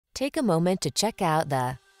Take a moment to check out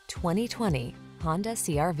the 2020 Honda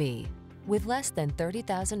CR-V. With less than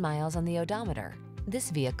 30,000 miles on the odometer,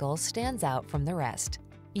 this vehicle stands out from the rest.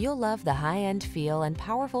 You'll love the high-end feel and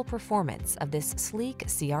powerful performance of this sleek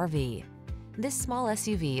CR-V. This small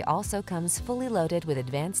SUV also comes fully loaded with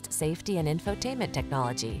advanced safety and infotainment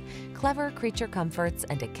technology, clever creature comforts,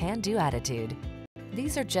 and a can-do attitude.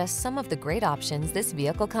 These are just some of the great options this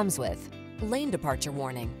vehicle comes with: lane departure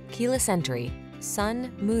warning, keyless entry,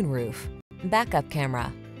 sun, moonroof, backup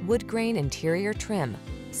camera, wood grain interior trim,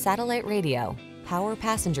 satellite radio, power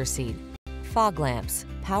passenger seat, fog lamps,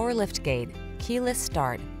 power liftgate, keyless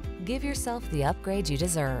start. Give yourself the upgrade you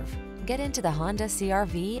deserve. Get into the Honda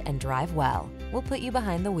CR-V and drive well. We'll put you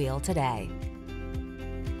behind the wheel today.